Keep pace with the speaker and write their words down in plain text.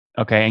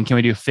Okay. And can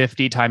we do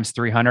 50 times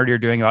 300? You're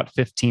doing about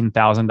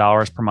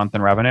 $15,000 per month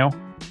in revenue.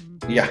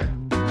 Yeah.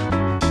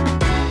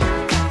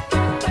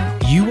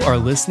 You are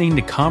listening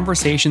to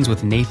Conversations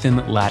with Nathan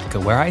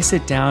Latka, where I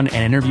sit down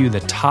and interview the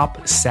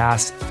top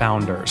SaaS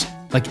founders,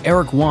 like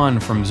Eric Yuan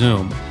from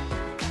Zoom.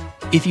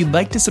 If you'd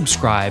like to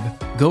subscribe,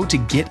 go to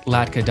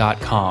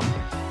getlatka.com.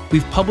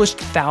 We've published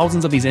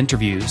thousands of these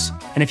interviews,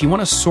 and if you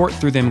want to sort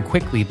through them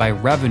quickly by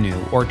revenue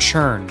or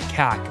churn,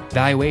 CAC,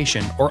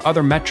 valuation, or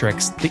other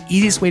metrics, the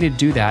easiest way to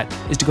do that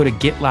is to go to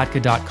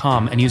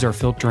getlatka.com and use our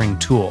filtering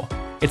tool.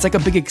 It's like a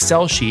big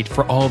Excel sheet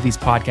for all of these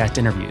podcast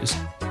interviews.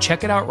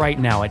 Check it out right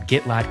now at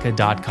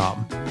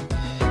getlatka.com.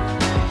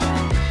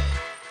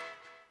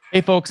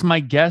 Hey folks, my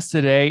guest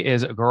today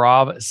is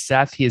Gaurav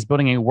Seth. He is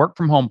building a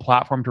work-from-home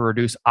platform to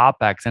reduce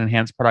OpEx and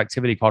enhance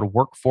productivity called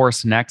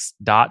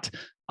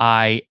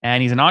WorkforceNext.ai.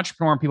 And he's an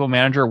entrepreneur and people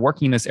manager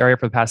working in this area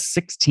for the past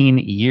 16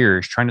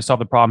 years, trying to solve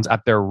the problems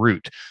at their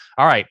root.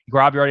 All right,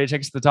 Gaurav, you ready to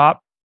take us to the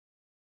top?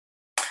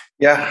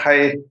 Yeah,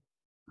 hi.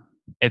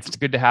 It's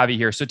good to have you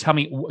here. So tell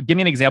me, give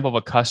me an example of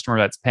a customer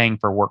that's paying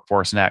for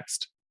Workforce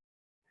Next.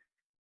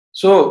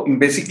 So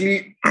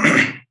basically,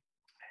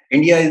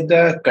 India is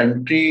the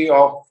country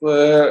of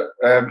where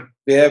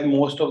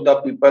most of the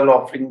people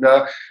offering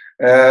the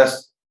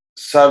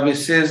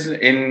services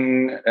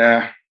in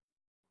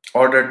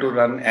order to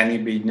run any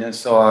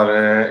business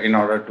or in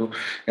order to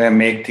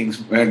make things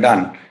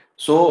done.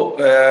 So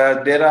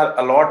there are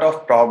a lot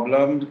of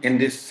problems in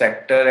this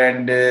sector,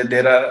 and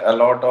there are a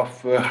lot of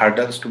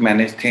hurdles to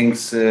manage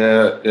things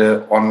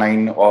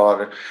online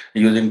or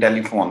using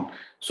telephone.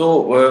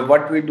 So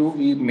what we do,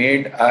 we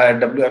made a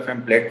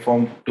WFM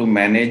platform to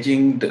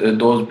managing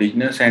those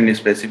business, and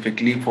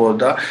specifically for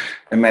the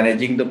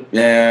managing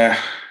the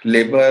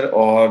labor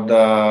or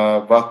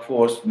the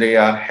workforce they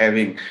are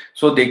having.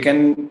 So they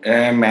can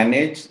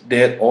manage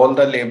all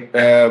the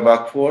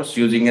workforce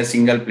using a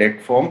single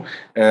platform,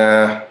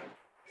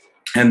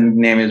 and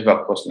name is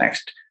Workforce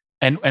Next.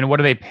 And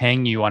what are they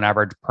paying you on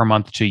average per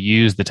month to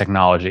use the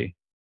technology?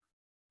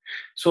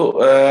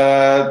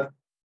 So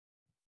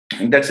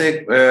that's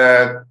a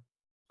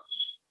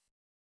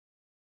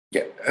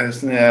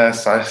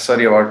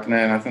sorry about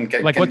nothing.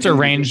 What's a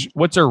range?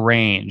 What's a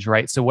range,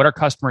 right? So what are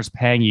customers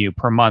paying you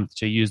per month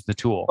to use the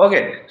tool?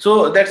 Okay,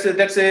 so that's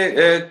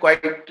a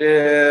quite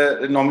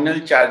nominal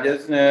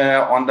charges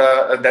on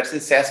the that's a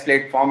SaaS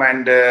platform,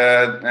 and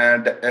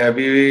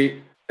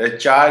we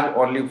charge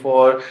only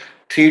for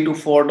 $3 to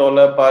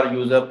 $4 per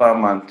user per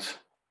month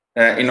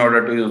in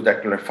order to use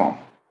that platform.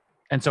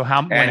 And so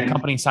when a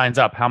company signs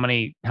up, how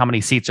many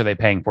seats are they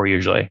paying for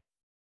usually?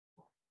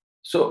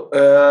 So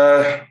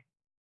there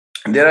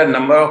are a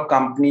number of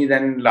companies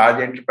and large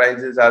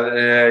enterprises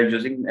are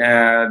using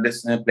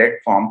this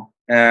platform.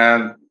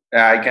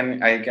 I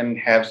can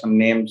have some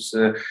names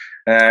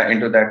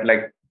into that,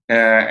 like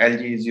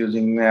LG is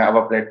using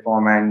our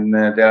platform, and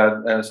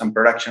there are some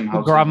production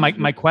houses. Gaurav,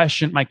 my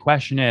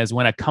question is,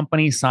 when a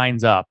company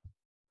signs up,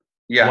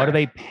 what are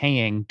they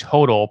paying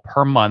total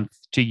per month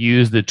to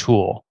use the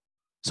tool?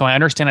 So I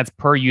understand it's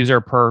per user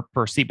per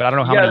seat, but I don't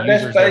know how many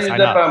users they sign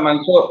up. Per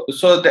month.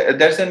 So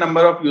there's a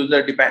number of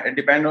users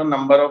depend on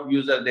number of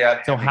users they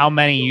are. So how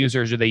many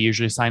users do they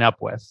usually sign up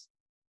with?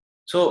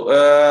 So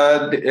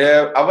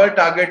our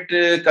target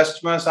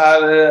customers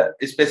are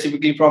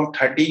specifically from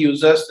 30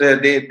 users.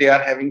 They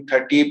are having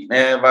 30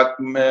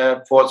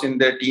 workforce in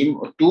their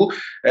team to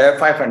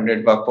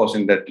 500 workforce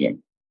in their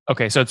team.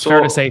 Okay, so it's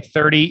fair to say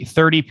 30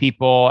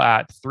 people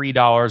at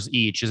 $3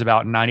 each is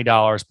about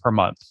 $90 per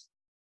month.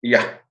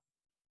 Yeah.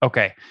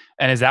 Okay.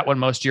 And is that what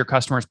most of your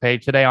customers pay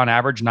today on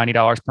average,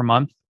 $90 per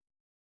month?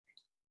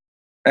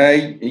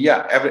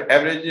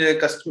 Average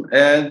customer.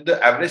 The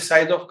average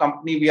size of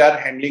company we are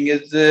handling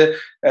is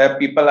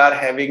people are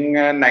having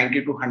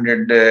 90 to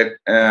 100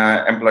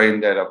 employees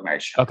in their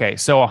organization. Okay,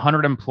 so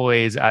 100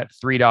 employees at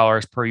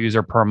 $3 per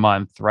user per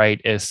month,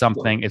 right? Is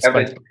something. It's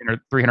like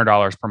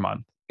 $300 per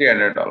month.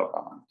 $300 per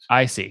month.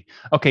 I see.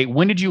 Okay,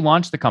 when did you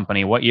launch the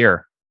company? What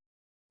year?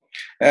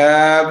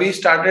 We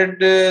started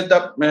the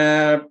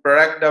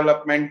product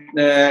development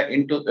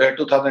in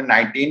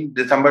 2019,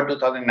 December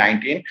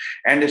 2019,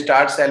 and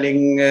start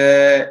selling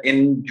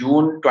in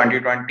June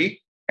 2020,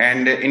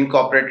 and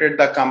incorporated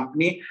the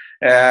company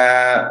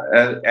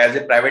as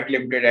a private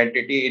limited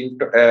entity in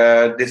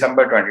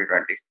December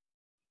 2020.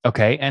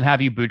 Okay, and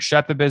have you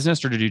bootstrapped the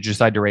business, or did you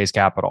decide to raise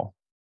capital?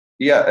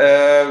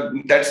 Yeah,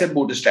 that's a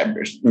bootstrap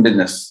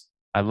business.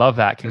 I love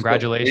that.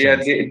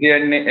 Congratulations.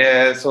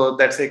 So, so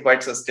that's a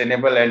quite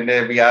sustainable, and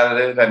we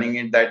are running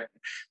in that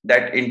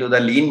into the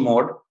lean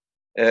mode.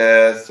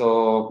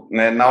 So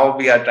now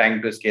we are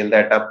trying to scale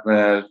that up.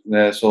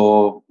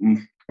 So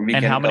we and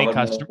can. How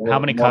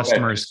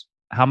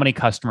many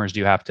customers do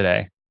you have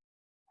today?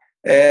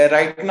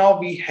 Right now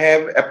we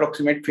have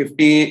approximate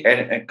 50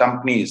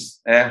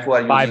 companies who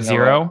are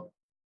using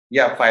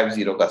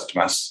 50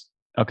 customers.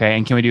 Okay.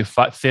 And can we do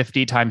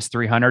 50 times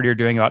 300? You're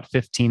doing about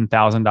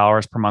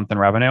 $15,000 per month in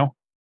revenue?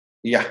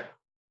 Yeah.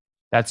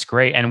 That's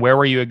great. And where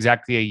were you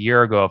exactly a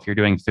year ago if you're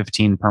doing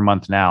 15 per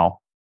month now?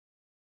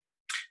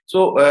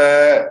 So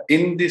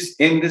in this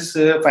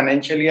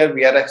financial year,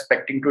 we are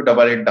expecting to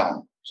double it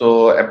down.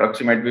 So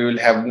approximately we will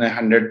have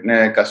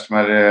 100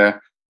 customer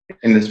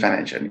in this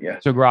financial year.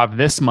 So Gaurav,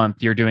 this month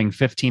you're doing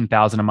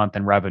 15,000 a month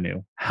in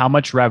revenue. How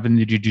much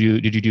revenue did you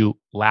do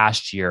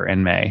last year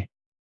in May?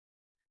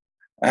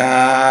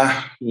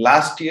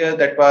 Last year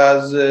that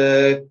was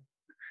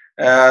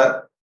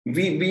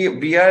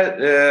we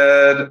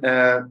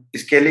are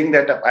scaling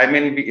that up. I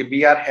mean,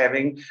 we are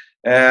having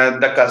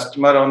the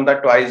customer on the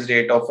twice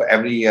rate of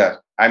every year.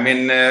 I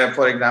mean,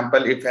 for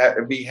example, if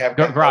we have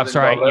Gaurav,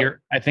 sorry,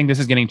 I think this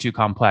is getting too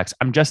complex.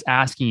 I'm just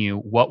asking you,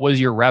 what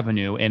was your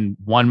revenue in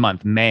 1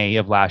 month, May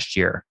of last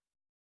year?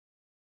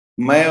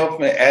 May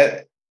of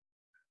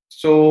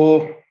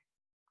so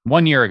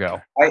 1 year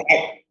ago.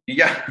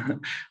 Yeah,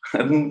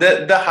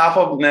 the half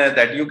of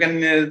that you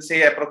can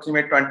say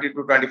approximate 20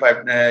 to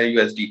 25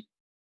 USD.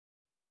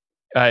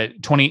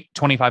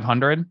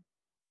 2,500.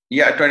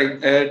 Yeah,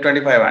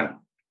 2,500.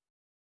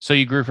 So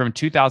you grew from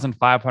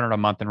 2,500 a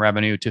month in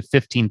revenue to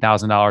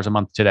 $15,000 a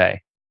month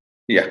today.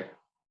 Yeah,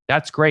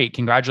 that's great.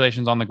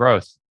 Congratulations on the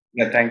growth.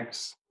 Yeah,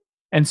 thanks.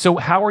 And so,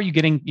 how are you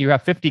getting? You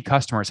have 50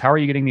 customers. How are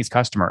you getting these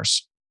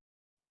customers?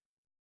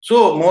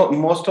 So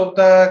most of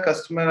the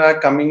customers are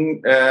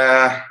coming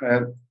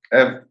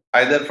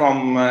either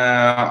from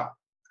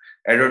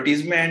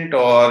advertisement,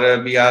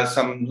 or we are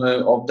some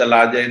of the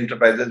larger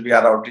enterprises. We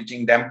are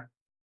outreaching them.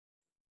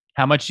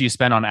 How much do you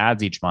spend on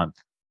ads each month?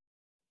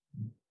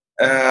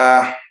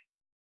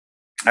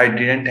 I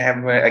didn't have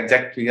an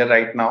exact figure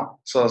right now,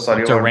 so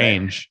sorry. It's a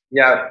range.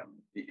 That.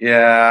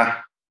 Yeah.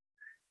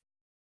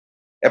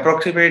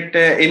 Approximate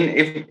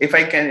if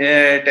I can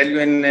tell you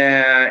in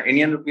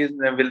Indian rupees,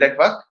 will that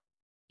work?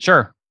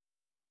 Sure.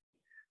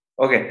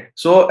 Okay,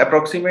 so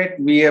approximate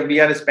we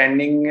are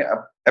spending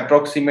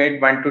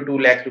approximate 1 to 2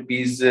 lakh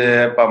rupees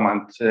per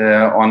month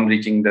on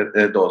reaching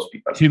those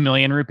people. 2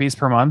 million rupees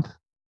per month.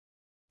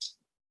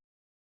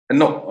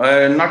 No,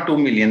 not 2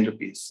 million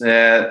rupees.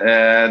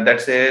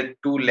 That's a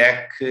 2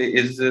 lakh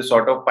is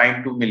sort of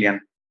 0.2 million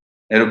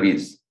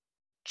rupees.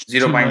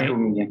 0.2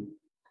 million.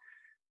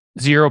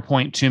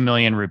 0.2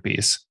 million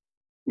rupees.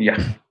 Yeah.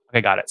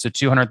 Okay, got it. So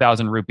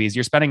 200,000 rupees.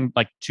 You're spending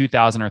like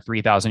 2,000 or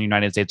 3,000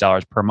 United States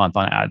dollars per month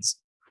on ads.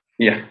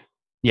 Yeah.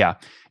 Yeah.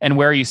 And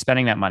where are you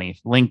spending that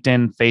money?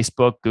 LinkedIn,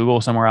 Facebook, Google,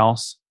 somewhere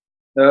else?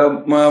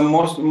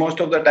 Most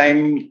of the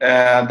time,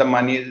 the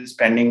money is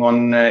spending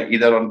on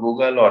either on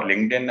Google or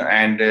LinkedIn,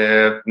 and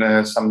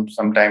some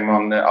time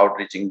on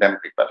outreaching them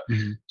people.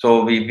 Mm-hmm.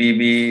 So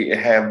we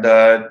have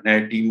the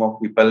team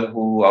of people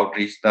who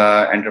outreach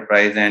the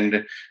enterprise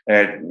and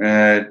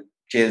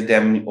chase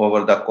them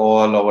over the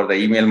call, over the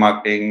email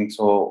marketing,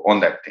 so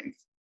on that thing.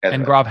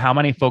 And Gaurav, how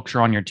many folks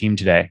are on your team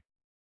today?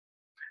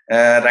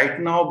 Right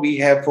now, we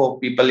have 4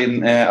 people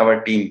in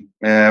our team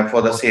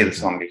for the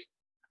sales only.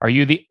 Are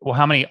you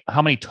how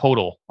many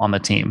total on the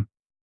team?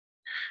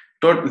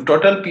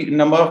 Total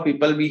number of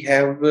people we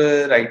have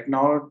right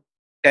now,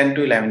 10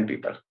 to 11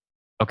 people.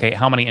 Okay.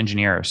 How many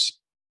engineers?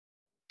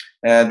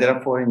 There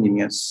are 4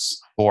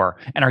 engineers. 4.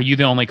 And are you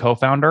the only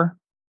co-founder?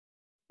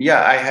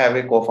 Yeah, I have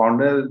a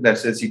co-founder.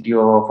 That's the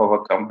CTO of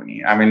our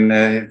company. I mean,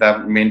 he's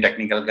the main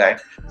technical guy.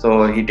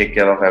 So he takes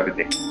care of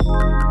everything.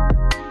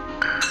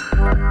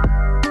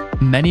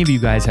 Many of you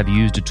guys have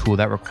used a tool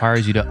that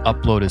requires you to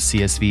upload a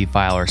CSV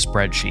file or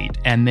spreadsheet,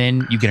 and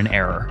then you get an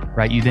error,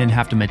 right? You then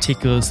have to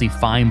meticulously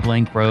find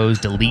blank rows,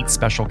 delete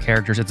special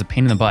characters. It's a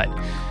pain in the butt.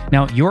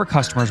 Now, your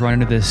customers run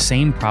into this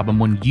same problem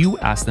when you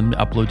ask them to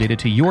upload data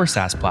to your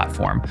SaaS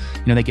platform.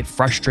 They get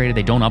frustrated,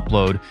 they don't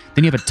upload.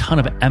 Then you have a ton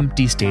of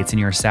empty states in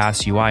your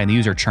SaaS UI and the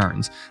user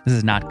churns. This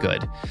is not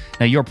good.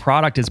 Now, your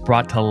product is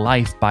brought to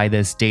life by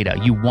this data.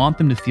 You want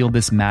them to feel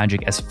this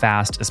magic as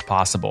fast as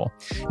possible.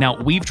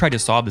 Now, we've tried to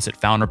solve this at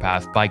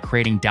FounderPath by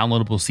creating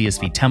downloadable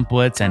CSV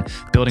templates and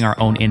building our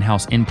own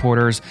in-house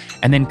importers,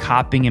 and then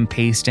copying and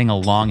pasting a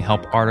long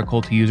help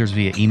article to users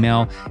via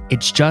email. It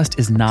just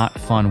is not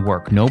fun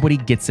work. Nobody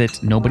gets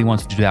it. Nobody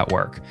wants to do that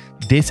work.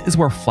 This is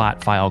where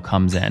Flatfile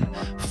comes in.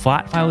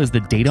 Flatfile is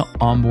the data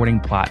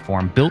onboarding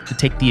platform built to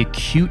take the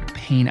acute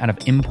pain out of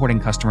importing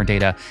customer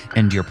data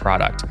into your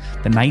product.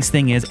 The nice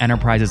thing is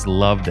enterprises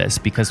love this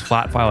because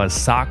Flatfile is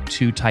SOC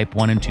 2 Type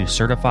 1 and 2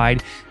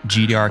 certified,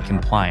 GDPR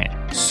compliant,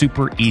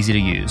 super easy to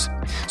use.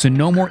 So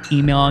no more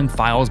emailing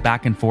files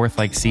back and forth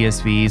like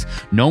CSVs,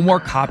 no more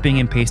copying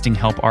and pasting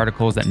help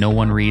articles that no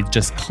one reads,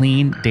 just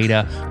clean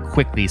data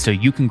quickly so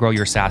you can grow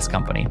your SaaS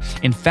company.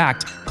 In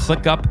fact,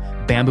 ClickUp,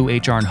 Bamboo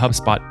HR, and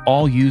HubSpot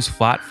all use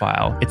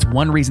Flatfile. It's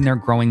one reason they're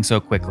growing so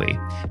quickly.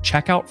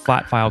 Check out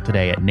Flatfile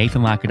today at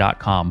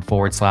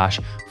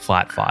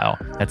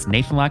nathanlatka.com/Flatfile. That's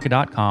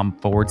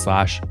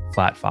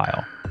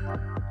nathanlatka.com/Flatfile.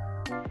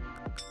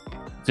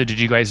 So did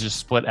you guys just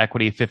split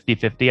equity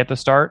 50-50 at the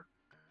start?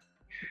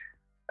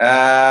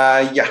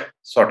 Yeah,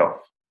 sort of.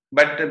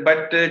 But till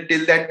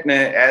that,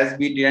 as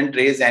we didn't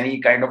raise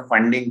any kind of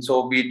funding,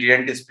 so we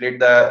didn't split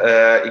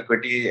the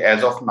equity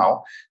as of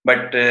now.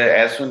 But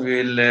as soon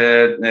we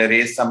will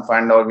raise some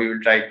fund, or we will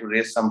try to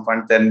raise some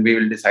fund, then we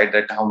will decide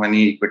that how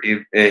many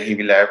equity he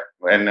will have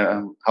and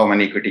how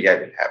many equity I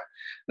will have.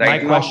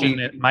 Right now,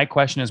 My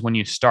question is, when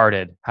you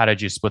started, how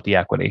did you split the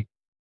equity?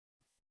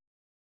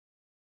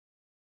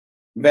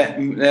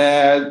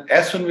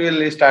 as soon we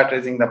will start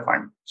raising the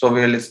fund, so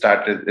we will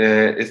start split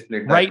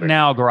the Right equity.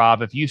 now,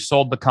 Gaurav, if you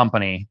sold the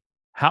company,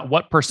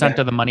 what percent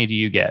of the money do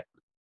you get?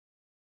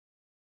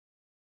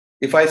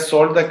 If I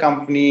sold the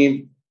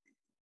company,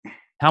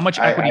 how much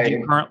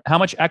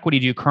equity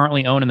do you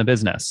currently own in the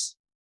business?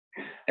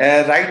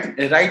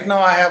 Right now,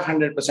 I have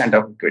 100%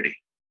 of equity.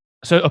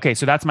 So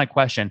that's my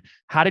question.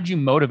 How did you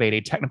motivate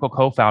a technical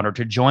co-founder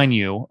to join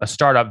you, a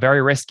startup,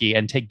 very risky,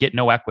 and get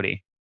no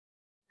equity?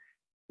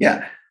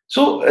 Yeah.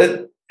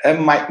 So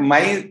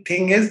my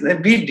thing is,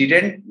 we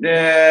didn't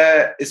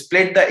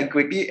split the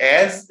equity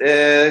as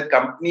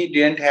company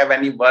didn't have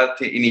any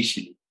worth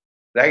initially,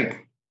 right?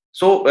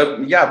 So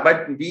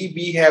but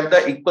we have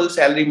the equal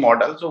salary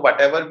model. So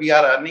whatever we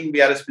are earning,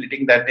 we are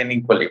splitting that in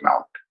equal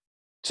amount.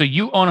 So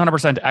you own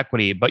 100%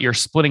 equity, but you're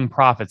splitting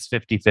profits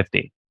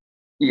 50-50.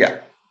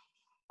 Yeah.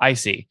 I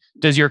see.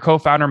 Does your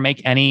co-founder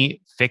make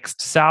any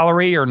fixed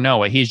salary or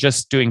no? He's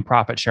just doing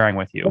profit sharing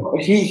with you.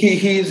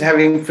 He is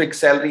having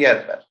fixed salary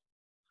as well.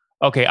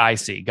 Okay, I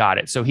see. Got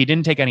it. So he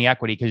didn't take any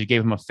equity because you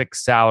gave him a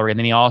fixed salary, and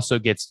then he also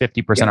gets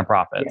 50% of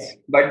profits.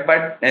 Yeah.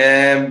 But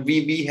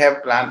we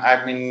have plan.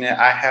 I mean,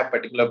 I have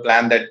particular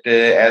plan that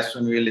as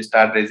soon we will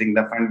start raising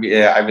the fund,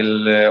 I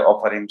will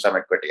offer him some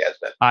equity as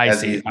well. I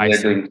see.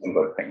 Doing some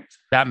good things.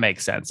 That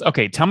makes sense.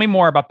 Okay, tell me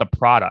more about the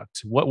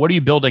product. What are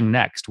you building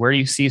next? Where do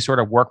you see sort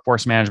of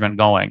workforce management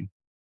going?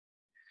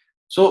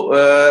 So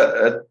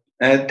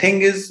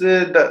thing is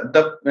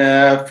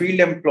the field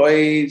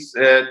employees,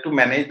 to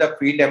manage the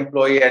field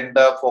employee and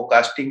the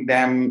forecasting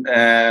them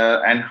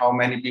and how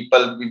many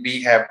people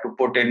we have to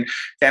put in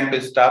temp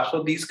staff.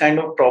 So these kind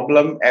of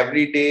problem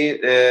every day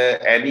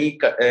any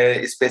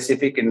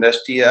specific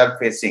industry are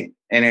facing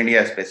in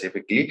India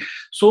specifically.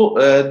 So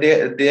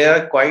they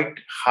are quite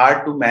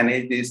hard to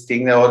manage these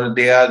things, or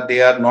they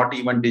are not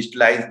even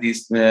digitalize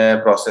these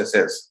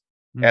processes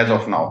as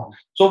of now.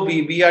 So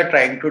we are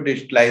trying to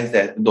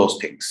digitalize those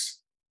things.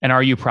 And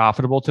are you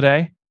profitable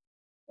today?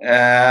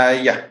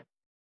 Yeah.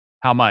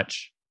 How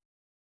much?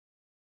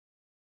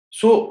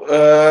 So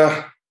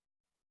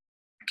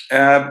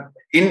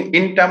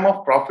in term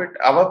of profit,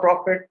 our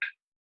profit,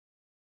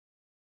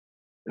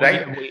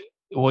 right?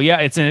 Well,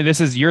 yeah.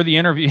 You're the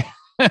interview.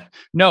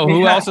 No,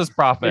 who else's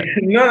profit?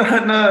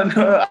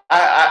 No.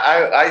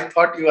 I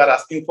thought you are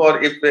asking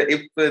for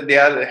if they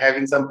are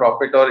having some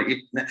profit, or if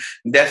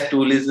that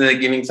tool is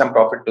giving some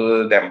profit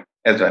to them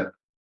as well.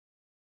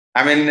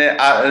 I mean,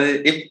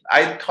 if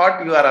I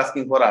thought you are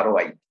asking for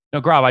ROI.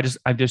 No, Gaurav,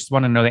 I just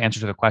want to know the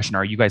answer to the question.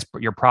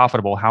 You're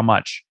profitable? How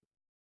much?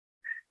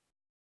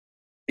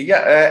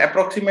 Yeah,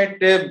 approximate.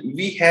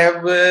 We have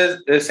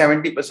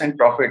 70%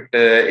 profit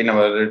in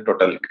our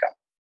total income.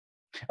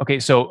 Okay,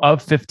 so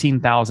of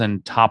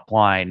 15,000 top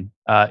line,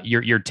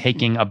 you're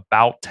taking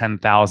about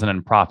 10,000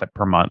 in profit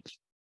per month.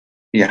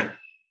 Yeah.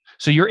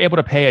 So you're able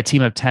to pay a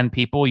team of 10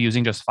 people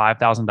using just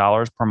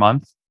 $5,000 per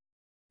month.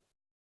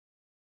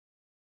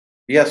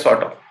 Yeah,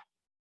 sort of.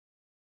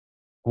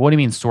 What do you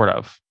mean, sort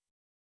of?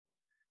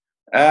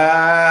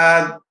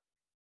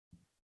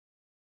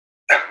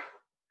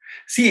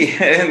 See,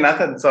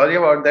 Nathan, sorry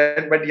about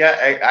that, but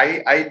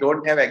yeah, I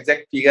don't have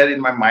exact figure in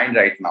my mind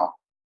right now.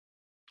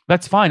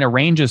 That's fine. A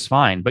range is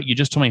fine, but you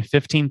just told me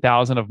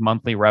 15,000 of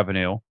monthly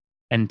revenue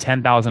and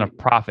 10,000 of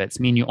profits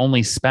mean you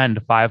only spend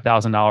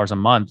 $5,000 a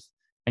month,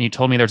 and you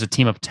told me there's a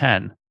team of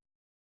 10.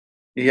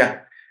 Yeah.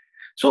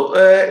 So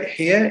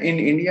here in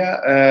India,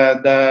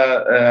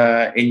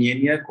 the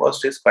engineer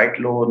cost is quite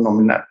low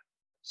nominal.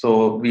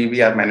 So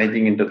we are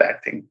managing into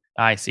that thing.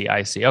 I see.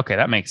 Okay,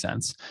 that makes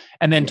sense.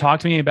 And then talk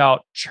to me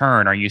about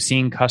churn. Are you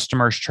seeing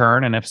customers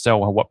churn? And if so,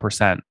 what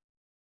percent?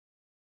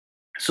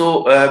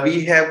 So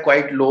we have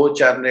quite low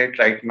churn rate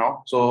right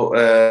now. So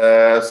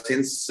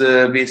since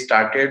we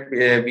started,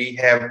 we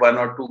have one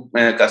or two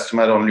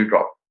customer only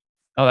drop.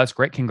 Oh, that's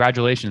great.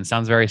 Congratulations.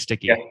 Sounds very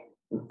sticky. Yeah.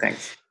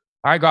 Thanks.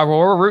 All right, Gaurav, well,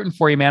 we're rooting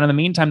for you, man. In the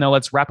meantime, though,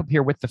 let's wrap up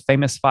here with the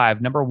famous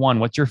five. Number one,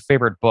 what's your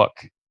favorite book?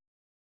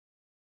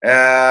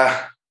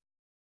 I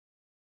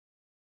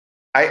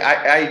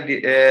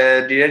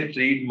didn't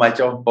read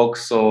much of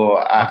books, so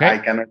I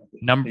cannot.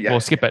 We'll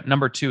skip it.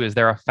 Number two, is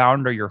there a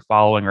founder you're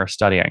following or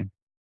studying?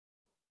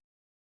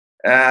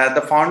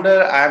 The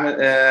founder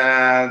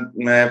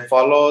I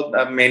follow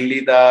mainly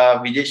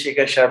the Vijay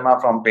Shekhar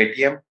Sharma from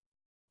Paytm.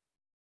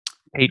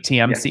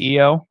 Paytm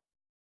CEO?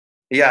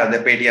 Yeah, the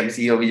Paytm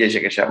CEO Vijay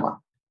Shekhar Sharma.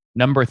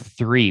 Number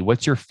three,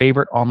 what's your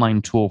favorite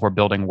online tool for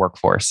building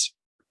workforce?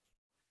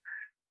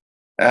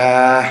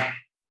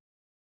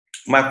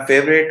 My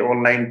favorite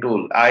online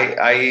tool.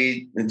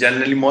 I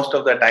generally, most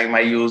of the time,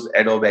 I use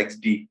Adobe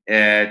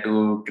XD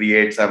to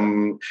create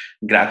some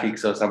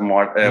graphics or some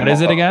more. What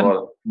is it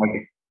again?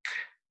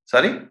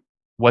 Sorry?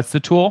 What's the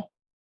tool?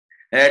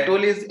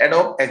 Tool is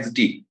Adobe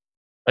XD.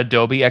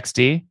 Adobe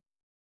XD?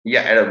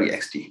 Yeah, Adobe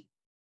XD.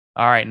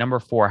 All right. Number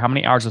four, how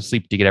many hours of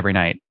sleep do you get every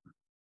night?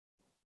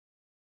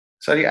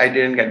 Sorry, I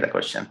didn't get the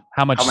question.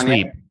 How much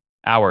sleep?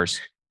 Hours.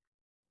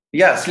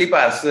 Yeah, sleep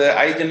hours.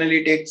 I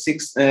generally take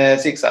 6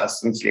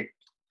 hours in sleep.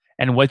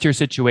 And what's your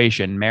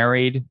situation?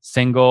 Married,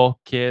 single,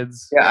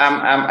 kids? Yeah,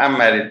 I'm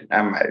married.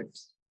 I'm married.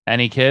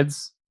 Any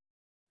kids?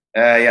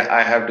 Yeah,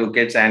 I have 2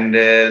 kids, and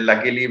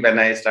luckily, when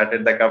I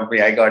started the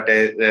company, I got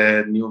a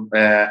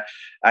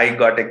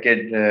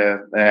kid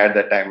at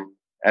the time.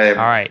 All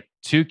right,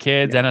 2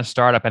 kids and a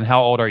startup. And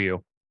how old are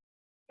you?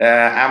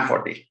 I'm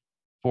 40.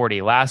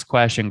 40. Last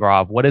question,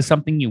 Gaurav. What is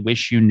something you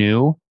wish you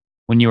knew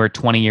when you were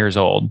 20 years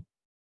old?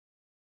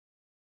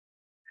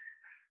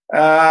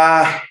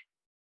 Uh,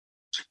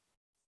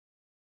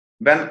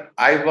 when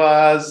I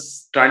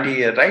was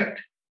 20, right?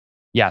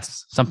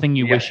 Yes, something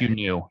you Yeah, wish you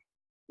knew.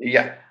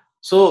 yeah.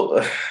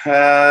 So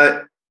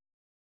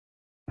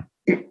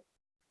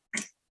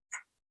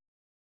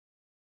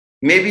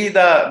maybe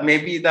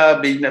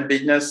the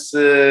business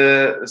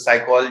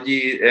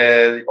psychology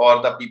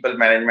or the people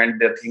management,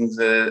 the things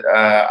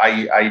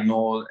I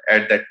know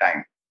at that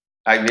time.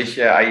 I wish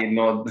I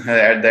know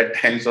at that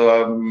time,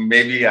 so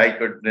maybe I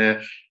could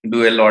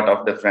do a lot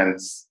of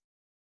difference.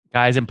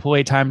 Guys,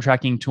 employee time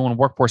tracking tool and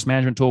workforce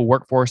management tool,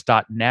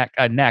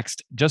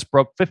 Workforce.next, just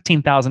broke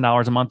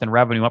 $15,000 a month in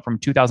revenue, up from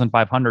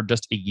 2,500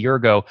 just a year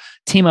ago.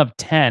 Team of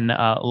 10,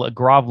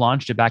 Gaurav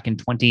launched it back in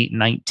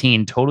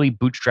 2019, totally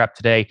bootstrapped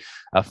today.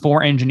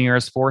 4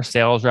 engineers, 4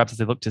 sales reps as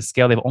they look to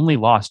scale. They've only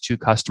lost 2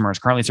 customers,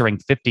 currently serving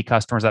 50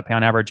 customers that pay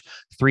on average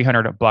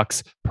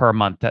 $300 per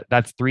month.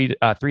 That's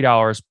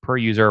 $3 per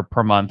user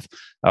per month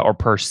or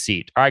per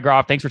seat. All right,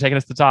 Gaurav, thanks for taking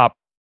us to the top.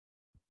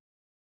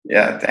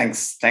 Yeah,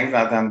 thanks,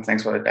 Nathan.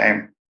 Thanks for the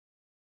time.